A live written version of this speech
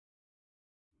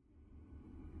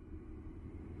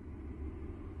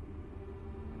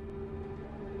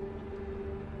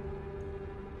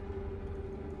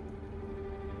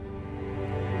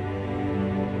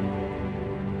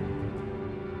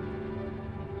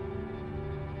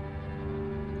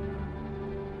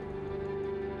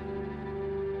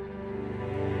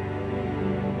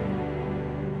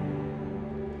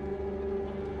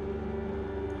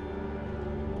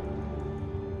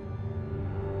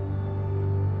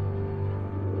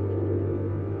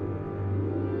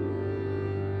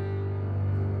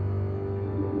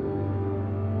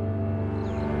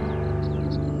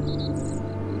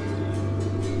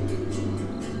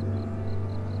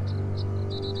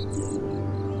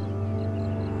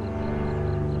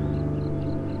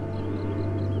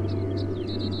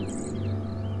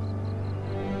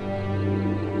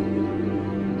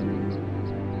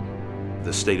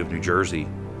The state of New Jersey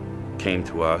came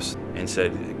to us and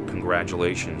said,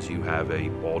 congratulations, you have a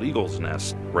bald eagle's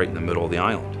nest right in the middle of the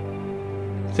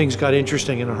island. Things got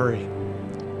interesting in a hurry.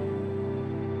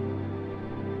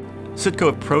 Citgo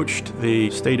approached the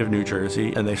state of New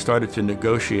Jersey and they started to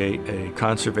negotiate a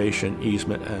conservation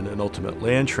easement and an ultimate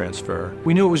land transfer.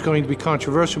 We knew it was going to be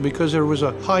controversial because there was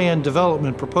a high-end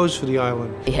development proposed for the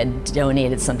island. We had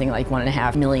donated something like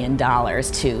 $1.5 million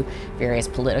to various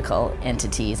political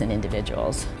entities and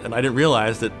individuals. And I didn't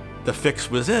realize that the fix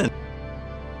was in.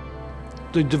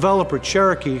 The developer,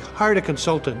 Cherokee, hired a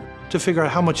consultant to figure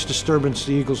out how much disturbance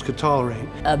the eagles could tolerate.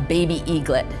 A baby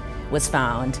eaglet was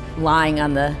found lying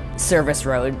on the service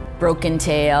road, broken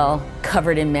tail,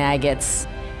 covered in maggots.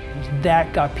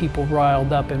 That got people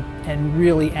riled up and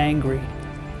really angry.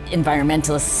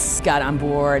 Environmentalists got on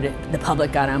board, the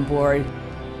public got on board.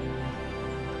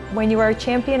 When you are a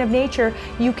champion of nature,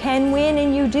 you can win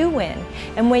and you do win.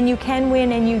 And when you can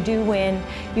win and you do win,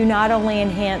 you not only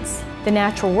enhance the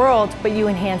natural world, but you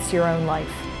enhance your own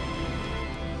life.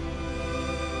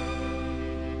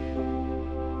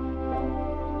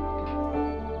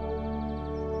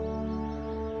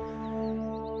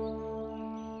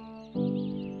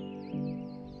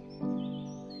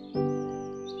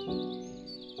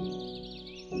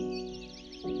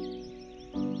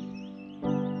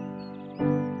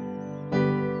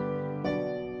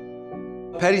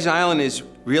 Petty's Island is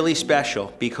really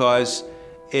special because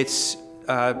it's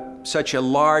such a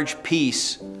large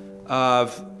piece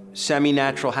of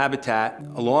semi-natural habitat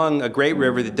along a great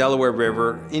river, the Delaware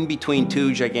River, in between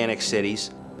two gigantic cities.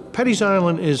 Petty's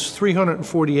Island is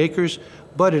 340 acres,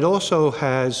 but it also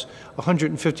has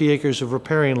 150 acres of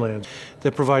riparian land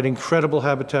that provide incredible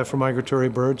habitat for migratory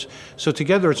birds. So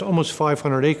together it's almost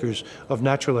 500 acres of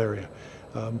natural area.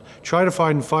 Try to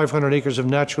find 500 acres of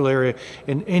natural area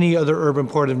in any other urban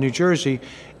part of New Jersey,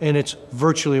 and it's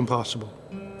virtually impossible.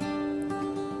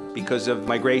 Because of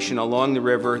migration along the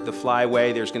river, the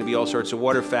flyway, there's going to be all sorts of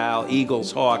waterfowl,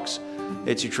 eagles, hawks.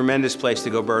 It's a tremendous place to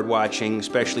go bird watching,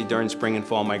 especially during spring and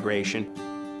fall migration.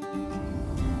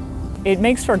 It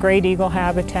makes for great eagle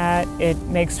habitat. It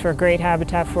makes for great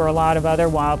habitat for a lot of other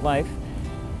wildlife.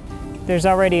 There's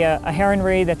already a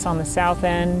heronry that's on the south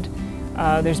end.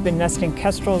 There's been nesting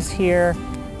kestrels here.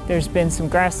 There's been some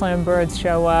grassland birds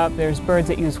show up. There's birds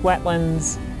that use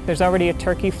wetlands. There's already a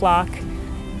turkey flock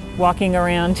walking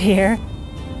around here.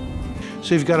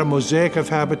 So you've got a mosaic of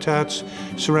habitats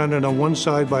surrounded on one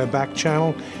side by a back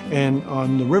channel and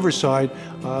on the river side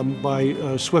by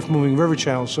a swift-moving river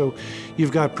channel. So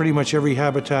you've got pretty much every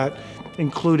habitat,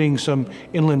 including some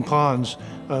inland ponds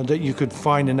that you could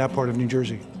find in that part of New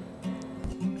Jersey.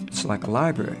 It's like a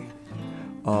library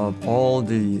of all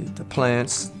the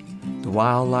plants, the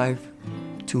wildlife,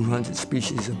 200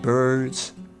 species of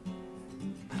birds.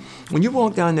 When you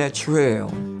walk down that trail,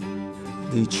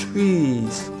 the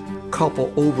trees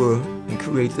couple over and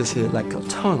create this here like a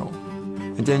tunnel.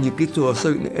 And then you get to a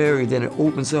certain area, then it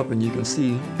opens up and you can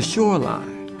see the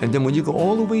shoreline. And then when you go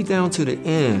all the way down to the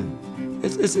end,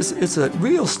 it's a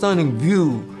real stunning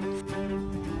view.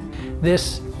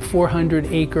 This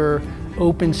 400-acre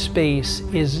open space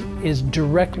is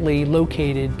directly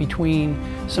located between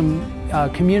some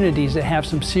communities that have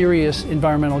some serious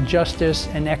environmental justice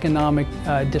and economic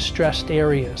distressed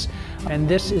areas. And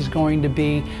this is going to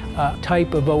be a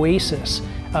type of oasis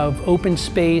of open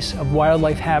space, of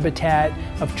wildlife habitat,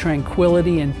 of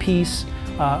tranquility and peace,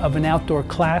 of an outdoor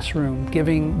classroom,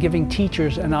 giving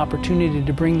teachers an opportunity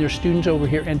to bring their students over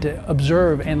here and to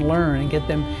observe and learn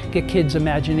and get kids'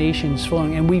 imaginations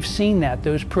flowing. And we've seen that.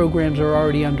 Those programs are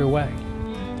already underway.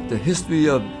 The history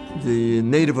of the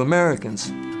Native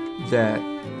Americans that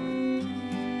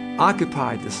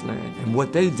occupied this land and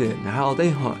what they did and how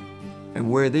they hunt and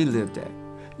where they lived at,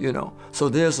 you know. So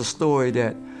there's a story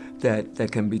that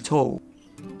can be told.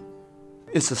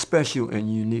 It's a special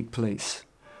and unique place.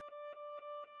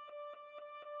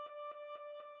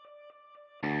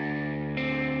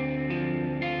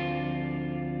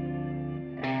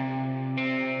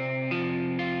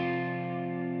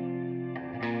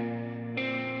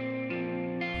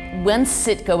 When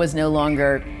Citgo was no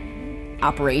longer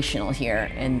operational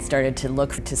here and started to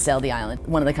look to sell the island,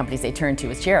 one of the companies they turned to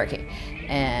was Cherokee.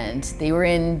 And they were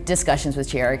in discussions with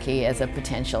Cherokee as a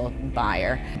potential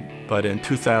buyer. But in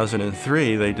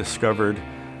 2003, they discovered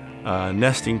a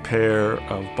nesting pair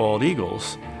of bald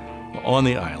eagles on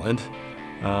the island.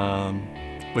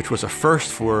 which was a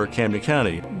first for Camden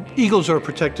County. Eagles are a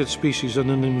protected species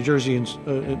under the New Jersey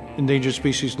endangered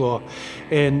species law,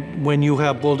 and when you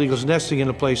have bald eagles nesting in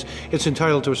a place, it's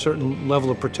entitled to a certain level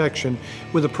of protection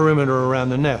with a perimeter around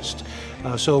the nest.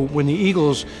 So when the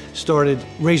eagles started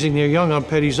raising their young on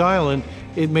Petty's Island,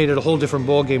 it made it a whole different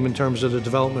ballgame in terms of the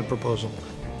development proposal.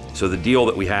 So the deal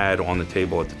that we had on the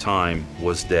table at the time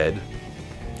was dead.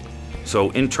 So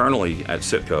internally at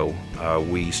Citco,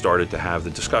 we started to have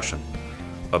the discussion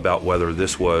about whether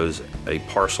this was a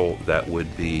parcel that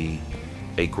would be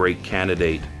a great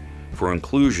candidate for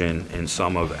inclusion in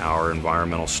some of our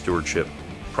environmental stewardship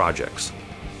projects.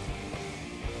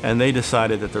 And they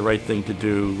decided that the right thing to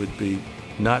do would be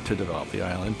not to develop the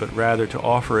island, but rather to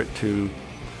offer it to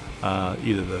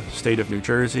either the state of New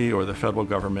Jersey or the federal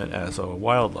government as a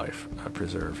wildlife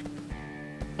preserve.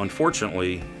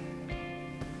 Unfortunately,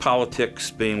 politics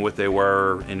being what they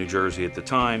were in New Jersey at the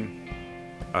time,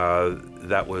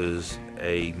 that was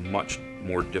a much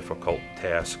more difficult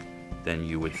task than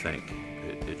you would think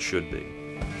it should be.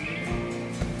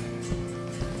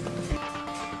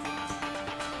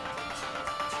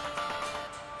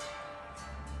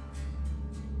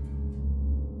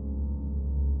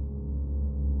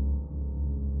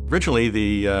 Originally,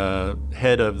 the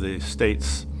head of the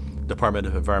state's Department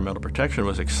of Environmental Protection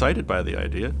was excited by the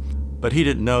idea, but he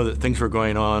didn't know that things were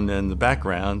going on in the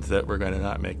background that were going to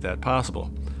not make that possible.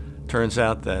 Turns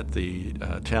out that the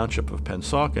township of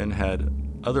Pennsauken had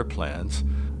other plans,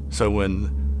 so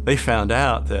when they found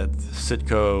out that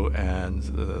Citco and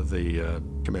the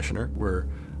commissioner were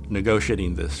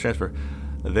negotiating this transfer,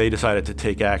 they decided to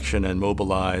take action and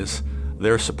mobilize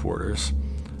their supporters,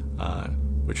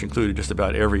 which included just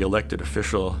about every elected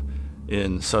official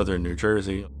in southern New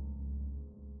Jersey.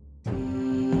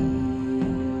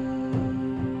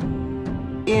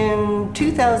 In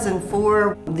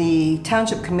 2004, the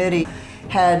Township Committee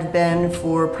had been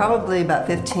for probably about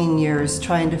 15 years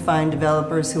trying to find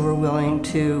developers who were willing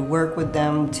to work with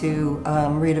them to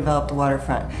redevelop the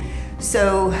waterfront.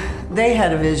 So they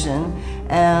had a vision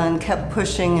and kept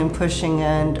pushing and pushing,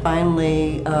 and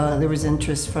finally there was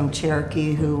interest from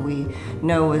Cherokee, who we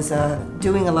know was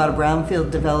doing a lot of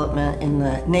brownfield development in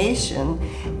the nation,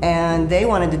 and they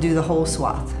wanted to do the whole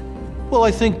swath. Well,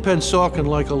 I think Pennsauken,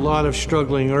 like a lot of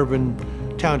struggling urban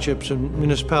townships and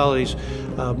municipalities,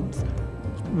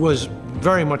 was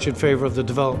very much in favor of the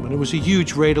development. It was a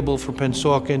huge rateable for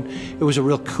Pennsauken. It was a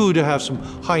real coup to have some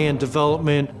high-end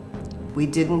development. We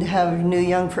didn't have new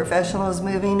young professionals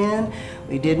moving in.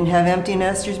 We didn't have empty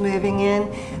nesters moving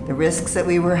in. The risks that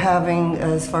we were having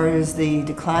as far as the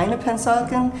decline of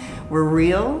Pennsauken were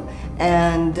real.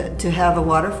 And to have a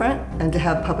waterfront and to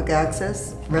have public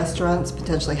access, restaurants,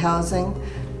 potentially housing,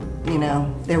 you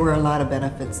know, there were a lot of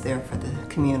benefits there for the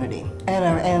community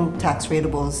and tax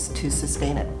ratables to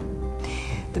sustain it.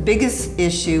 The biggest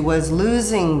issue was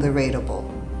losing the ratable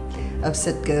of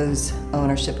Citco's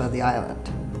ownership of the island.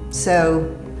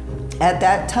 So at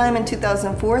that time in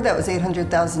 2004, that was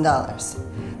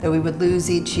 $800,000 that we would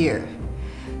lose each year.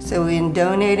 So in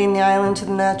donating the island to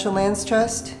the Natural Lands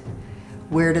Trust,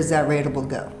 where does that rateable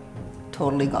go?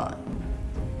 Totally gone.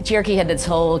 Cherokee had this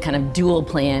whole kind of dual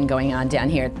plan going on down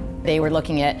here. They were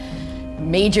looking at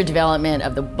major development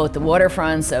of both the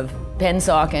waterfronts of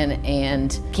Pennsauken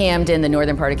and Camden, the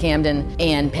northern part of Camden,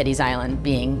 and Petty's Island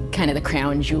being kind of the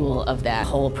crown jewel of that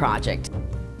whole project.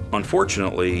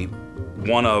 Unfortunately,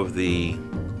 one of the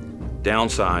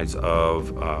downsides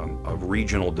of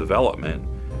regional development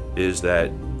is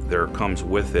that there comes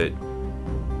with it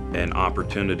an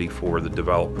opportunity for the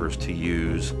developers to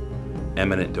use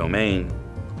eminent domain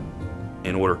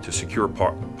in order to secure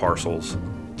parcels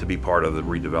to be part of the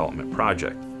redevelopment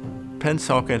project.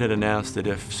 Pennsauken had announced that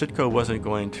if Citco wasn't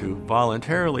going to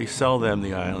voluntarily sell them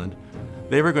the island,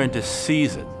 they were going to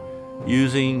seize it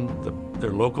using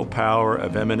their local power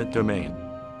of eminent domain.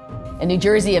 And New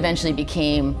Jersey eventually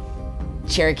became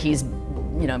Cherokee's,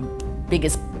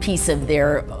 biggest piece of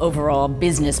their overall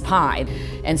business pie.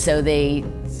 And so they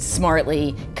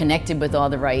smartly connected with all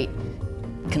the right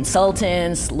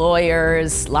consultants,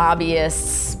 lawyers,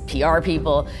 lobbyists, PR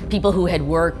people, people who had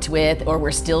worked with or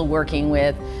were still working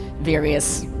with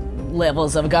various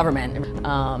levels of government.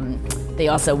 They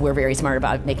also were very smart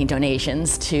about making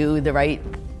donations to the right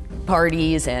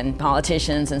parties and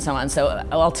politicians and so on. So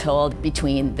all told,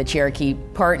 between the Cherokee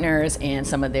partners and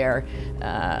some of their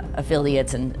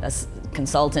affiliates and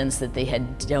consultants, that they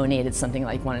had donated something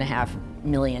like $1.5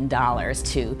 million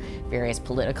to various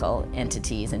political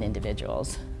entities and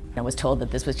individuals. I was told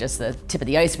that this was just the tip of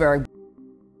the iceberg.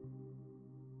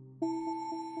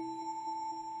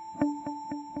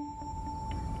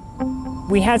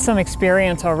 We had some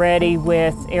experience already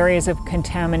with areas of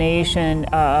contamination,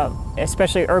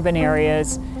 especially urban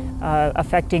areas,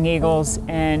 affecting eagles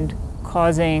and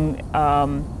causing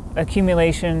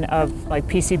accumulation of like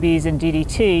PCBs and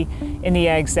DDT in the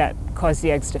eggs that caused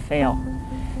the eggs to fail.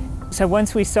 So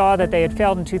once we saw that they had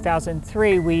failed in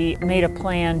 2003, we made a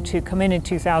plan to come in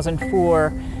 2004,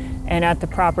 and at the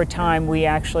proper time we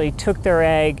actually took their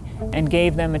egg and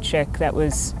gave them a chick that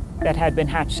had been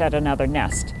hatched at another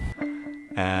nest.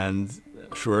 And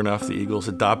sure enough, the eagles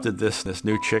adopted this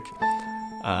new chick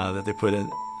that they put in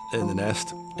the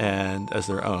nest and as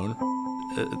their own.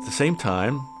 At the same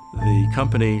time, the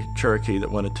company Cherokee that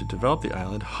wanted to develop the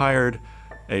island hired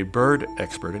a bird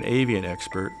expert, an avian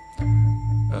expert,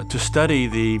 to study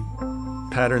the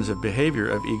patterns of behavior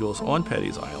of eagles on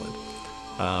Petty's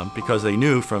Island, because they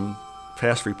knew from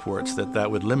past reports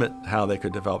that would limit how they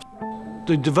could develop.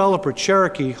 The developer,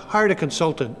 Cherokee, hired a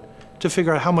consultant to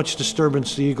figure out how much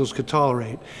disturbance the eagles could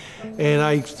tolerate. And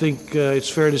I think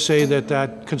it's fair to say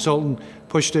that consultant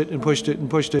pushed it and pushed it and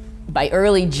pushed it. By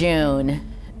early June,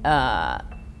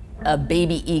 a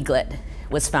baby eaglet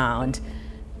was found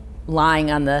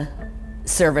lying on the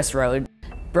service road,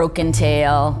 broken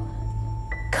tail,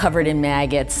 covered in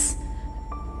maggots,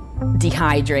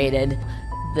 dehydrated.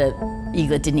 The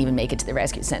eaglet didn't even make it to the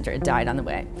rescue center. It died on the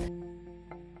way.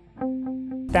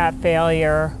 That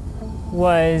failure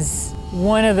was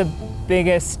one of the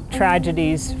biggest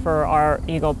tragedies for our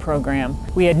eagle program.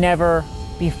 We had never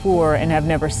before and have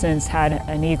never since had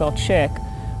an eagle chick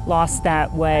lost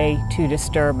that way to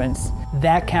disturbance.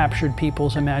 That captured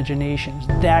people's imaginations.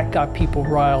 That got people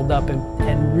riled up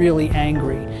and really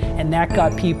angry. And that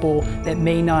got people that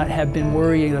may not have been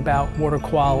worried about water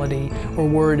quality or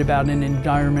worried about an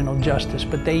environmental justice,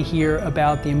 but they hear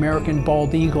about the American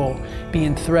bald eagle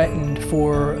being threatened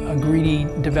for a greedy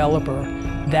developer.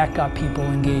 That got people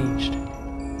engaged.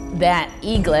 That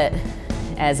eaglet,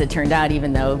 as it turned out,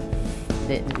 even though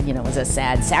it was a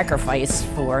sad sacrifice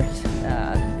for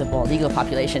the bald eagle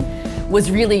population, was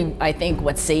really, I think,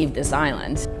 what saved this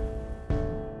island.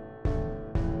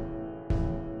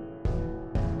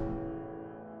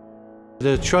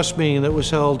 The trust meeting that was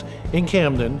held in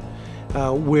Camden,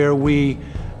 where we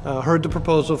heard the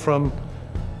proposal from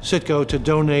Citgo to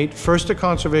donate first a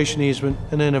conservation easement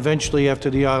and then eventually, after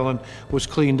the island was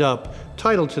cleaned up,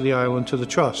 title to the island to the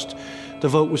trust. The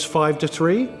vote was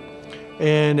 5-3,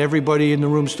 and everybody in the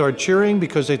room started cheering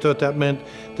because they thought that meant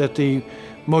that the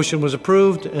motion was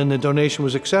approved and the donation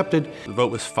was accepted. The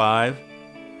vote was 5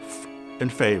 in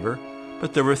favor,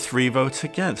 but there were 3 votes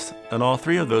against, and all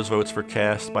 3 of those votes were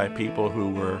cast by people who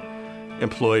were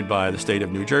employed by the state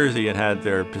of New Jersey and had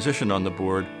their position on the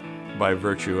board by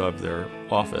virtue of their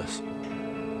office.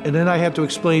 And then I had to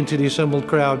explain to the assembled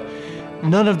crowd,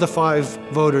 none of the 5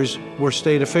 voters were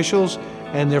state officials,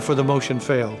 and therefore the motion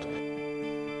failed.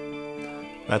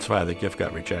 That's why the gift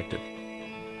got rejected.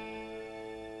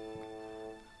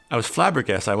 I was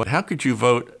flabbergasted. I went, how could you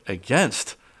vote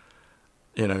against,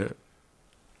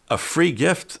 a free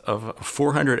gift of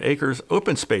 400 acres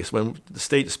open space when the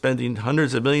state's spending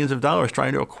hundreds of millions of dollars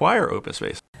trying to acquire open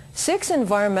space? 6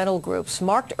 environmental groups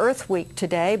marked Earth Week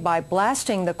today by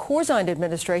blasting the Corzine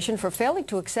administration for failing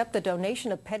to accept the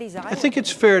donation of Petty's Island. I think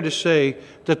it's fair to say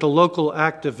that the local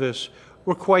activists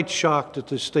were quite shocked at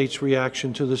the state's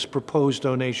reaction to this proposed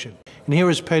donation. And here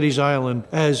is Petty's Island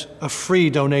as a free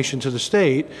donation to the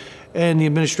state, and the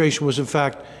administration was in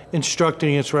fact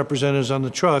instructing its representatives on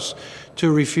the trust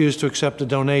to refuse to accept the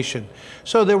donation.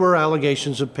 So there were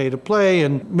allegations of pay to play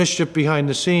and mischief behind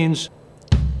the scenes.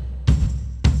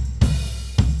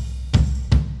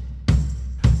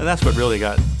 And that's what really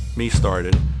got me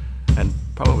started, and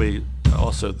probably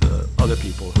also the other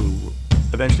people who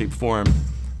eventually formed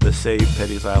the Save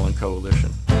Petty's Island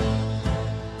Coalition.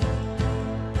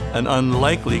 An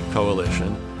unlikely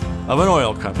coalition of an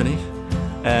oil company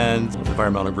and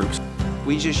environmental groups.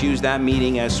 We just used that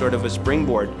meeting as sort of a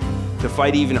springboard to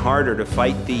fight even harder, to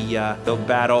fight the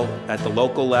battle at the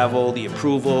local level, the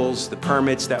approvals, the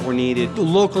permits that were needed. The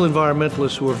local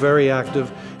environmentalists who were very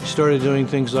active started doing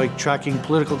things like tracking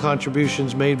political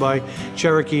contributions made by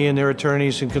Cherokee and their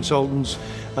attorneys and consultants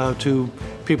to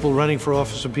people running for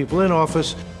office and people in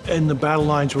office, and the battle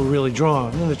lines were really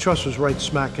drawn, and the trust was right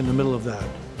smack in the middle of that.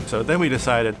 So then we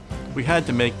decided we had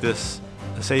to make this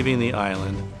Saving the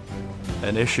Island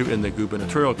an issue in the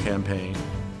gubernatorial campaign.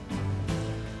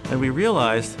 And we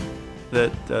realized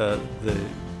that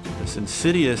this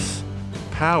insidious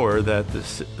power that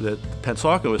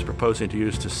Pennsauken was proposing to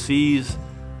use to seize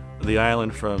the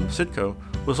island from Citgo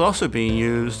was also being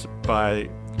used by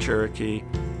Cherokee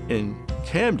in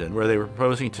Camden, where they were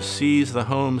proposing to seize the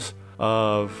homes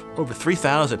of over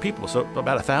 3,000 people, so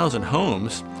about 1,000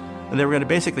 homes, and they were going to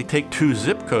basically take 2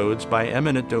 zip codes by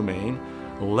eminent domain,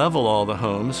 level all the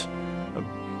homes,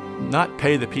 not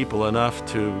pay the people enough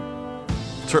to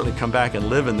certainly come back and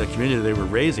live in the community they were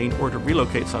raising or to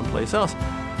relocate someplace else.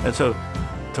 And so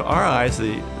to our eyes,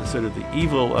 the sort of the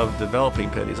evil of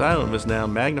developing Petty's Island was now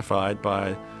magnified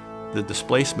by the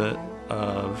displacement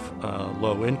of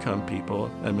low-income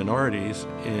people and minorities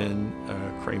in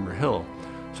Kramer Hill.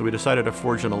 So we decided to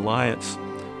forge an alliance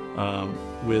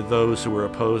with those who were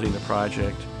opposing the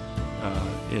project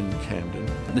in Camden.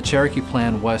 The Cherokee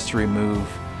plan was to remove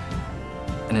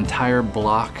an entire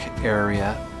block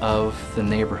area of the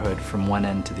neighborhood from one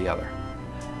end to the other.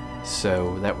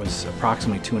 So that was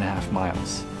approximately 2.5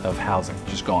 miles of housing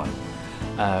just gone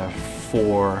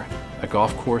for a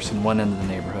golf course in one end of the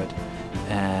neighborhood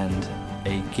and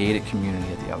a gated community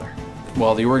at the other.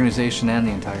 While the organization and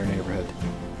the entire neighborhood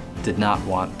did not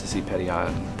want to see Petty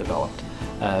Island developed.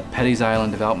 Petty's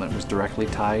Island development was directly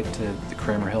tied to the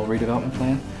Kramer Hill redevelopment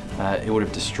plan. It would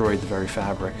have destroyed the very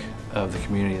fabric of the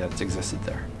community that's existed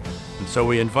there. And so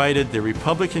we invited the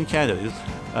Republican candidate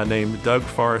named Doug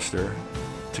Forrester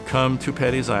to come to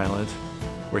Petty's Island.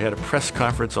 We had a press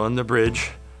conference on the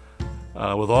bridge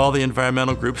with all the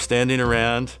environmental groups standing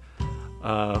around.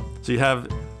 So you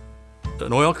have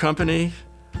an oil company,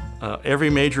 every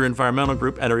major environmental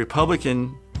group, and a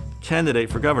Republican candidate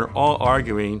for governor all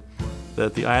arguing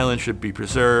that the island should be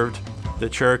preserved,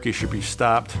 that Cherokee should be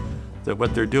stopped, that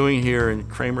what they're doing here in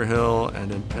Kramer Hill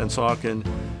and in Pennsauken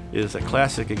is a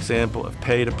classic example of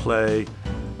pay-to-play,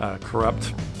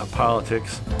 corrupt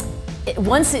politics.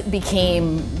 Once it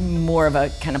became more of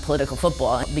a kind of political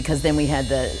football, because then we had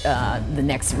the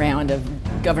next round of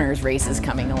governor's races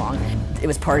coming along. It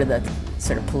was part of the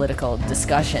sort of political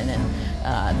discussion,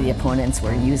 and the opponents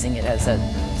were using it as a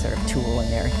sort of tool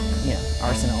in their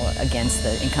arsenal against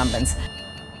the incumbents.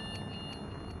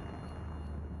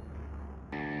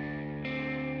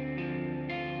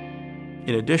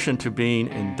 In addition to being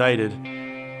indicted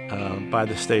by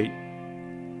the state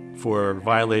for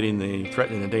violating the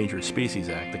Threatened and Endangered Species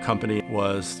Act, the company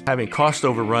was having cost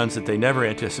overruns that they never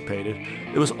anticipated.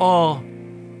 It was all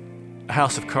a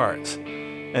house of cards.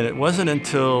 And it wasn't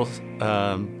until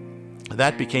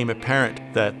that became apparent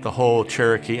that the whole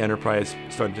Cherokee enterprise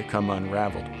started to come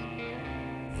unraveled.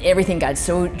 Everything got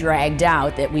so dragged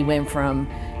out that we went from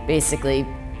basically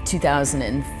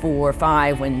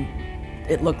 2004-05, when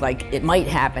it looked like it might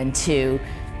happen, to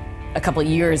a couple of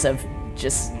years of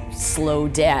just slow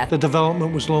death. The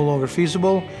development was no longer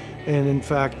feasible, and in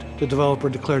fact, the developer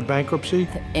declared bankruptcy.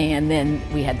 And then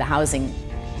we had the housing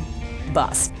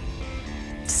bust.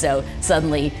 So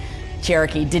suddenly,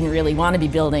 Cherokee didn't really want to be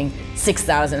building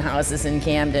 6,000 houses in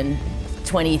Camden,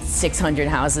 2,600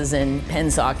 houses in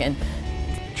Pennsauken.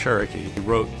 Cherokee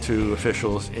wrote to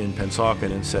officials in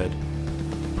Pennsauken and said,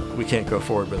 we can't go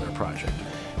forward with our project.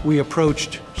 We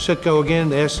approached Citgo again.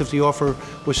 They asked if the offer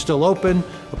was still open,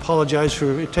 apologized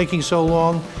for it taking so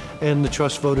long, and the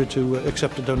trust voted to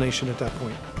accept a donation at that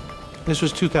point. This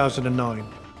was 2009.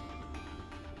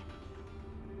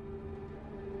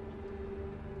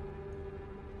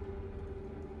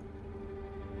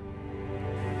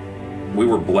 We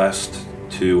were blessed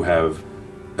to have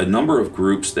a number of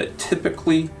groups that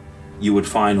typically you would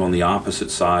find on the opposite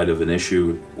side of an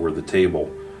issue or the table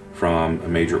from a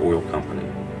major oil company.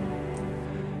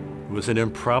 It was an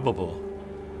improbable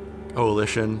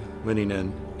coalition winning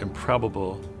an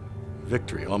improbable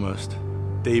victory, almost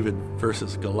David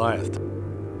versus Goliath.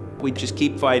 We just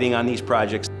keep fighting on these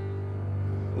projects.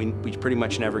 We pretty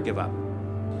much never give up.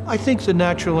 I think the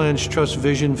Natural Lands Trust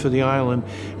vision for the island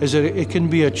is that it can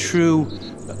be a true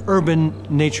urban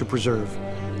nature preserve,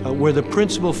 where the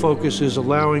principal focus is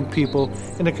allowing people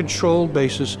in a controlled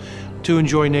basis to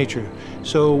enjoy nature.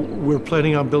 So we're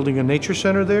planning on building a nature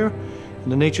center there.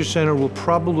 And the nature center will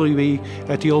probably be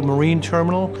at the old marine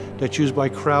terminal that's used by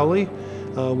Crowley,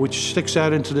 which sticks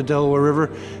out into the Delaware River.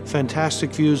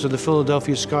 Fantastic views of the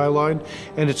Philadelphia skyline,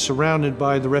 and it's surrounded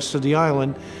by the rest of the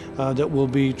island that will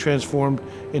be transformed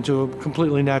into a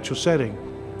completely natural setting.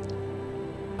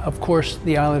 Of course,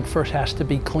 the island first has to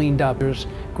be cleaned up. There's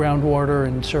groundwater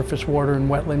and surface water and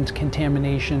wetlands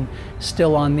contamination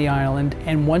still on the island,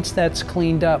 and once that's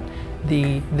cleaned up,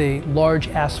 the large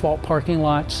asphalt parking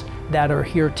lots that are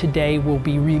here today will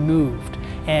be removed,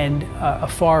 and a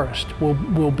forest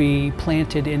will be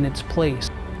planted in its place.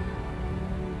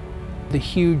 The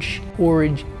huge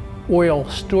oil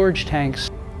storage tanks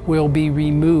will be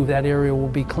removed. That area will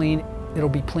be clean. It'll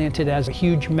be planted as a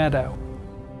huge meadow.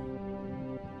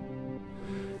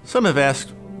 Some have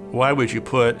asked, why would you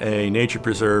put a nature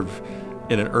preserve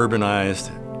in an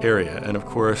urbanized area. And of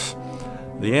course,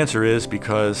 the answer is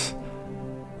because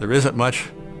there isn't much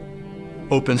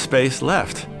open space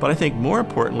left. But I think more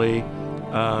importantly,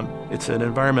 it's an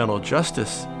environmental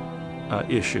justice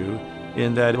issue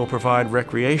in that it will provide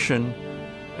recreation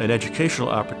and educational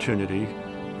opportunity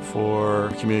for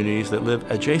communities that live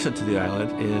adjacent to the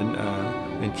island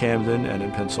in Camden and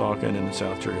in Pennsauken and in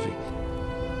South Jersey.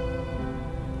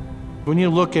 When you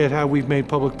look at how we've made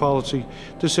public policy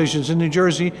decisions in New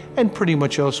Jersey and pretty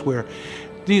much elsewhere,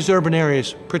 these urban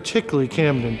areas, particularly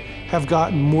Camden, have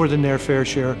gotten more than their fair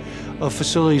share of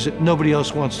facilities that nobody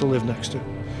else wants to live next to.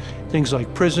 Things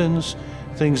like prisons,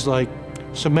 things like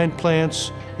cement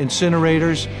plants,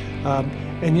 incinerators,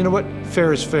 and you know what?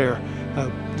 Fair is fair.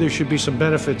 There should be some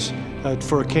benefits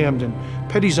for Camden.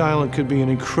 Petty's Island could be an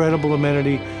incredible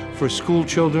amenity for school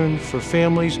children, for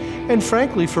families, and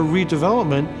frankly for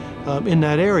redevelopment in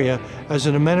that area as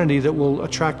an amenity that will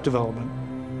attract development.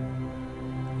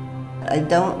 I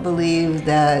don't believe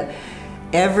that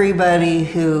everybody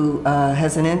who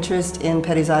has an interest in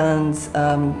Petty's Island's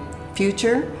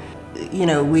future, you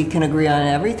know, we can agree on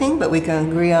everything, but we can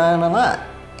agree on a lot.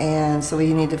 And so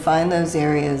we need to find those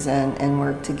areas and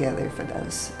work together for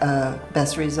those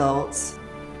best results.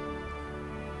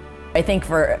 I think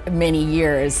for many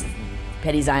years,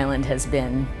 Petty's Island has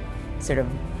been sort of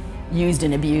used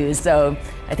and abused, so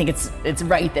I think it's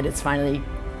right that it's finally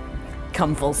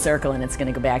come full circle and it's going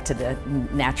to go back to the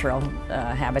natural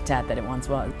habitat that it once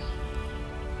was.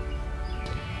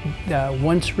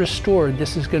 Once restored,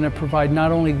 this is going to provide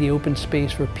not only the open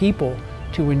space for people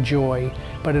to enjoy,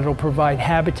 but it'll provide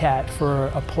habitat for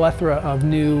a plethora of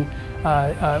new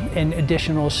and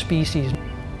additional species.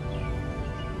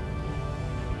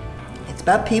 It's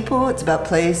about people, it's about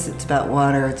place, it's about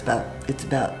water, it's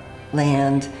about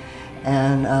land,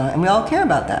 and we all care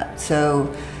about that.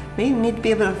 So we need to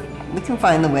be able to, we can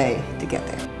find the way to get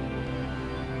there.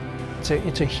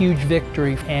 It's a huge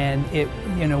victory, and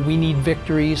we need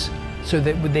victories so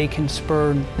that they can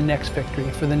spur the next victory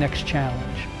for the next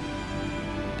challenge.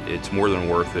 It's more than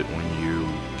worth it when you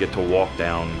get to walk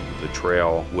down the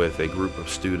trail with a group of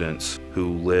students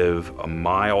who live a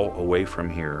mile away from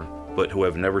here, but who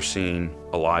have never seen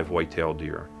a live white-tailed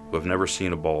deer, who have never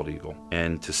seen a bald eagle.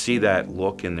 And to see that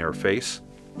look in their face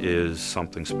is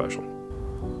something special.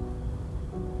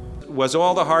 Was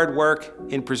all the hard work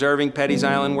in preserving Petty's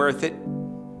Island worth it?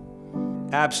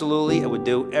 Absolutely. It would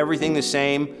do everything the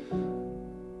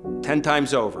same 10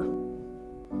 times over.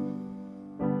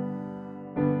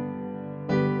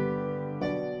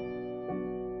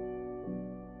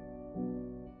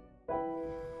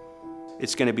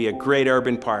 It's going to be a great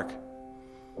urban park.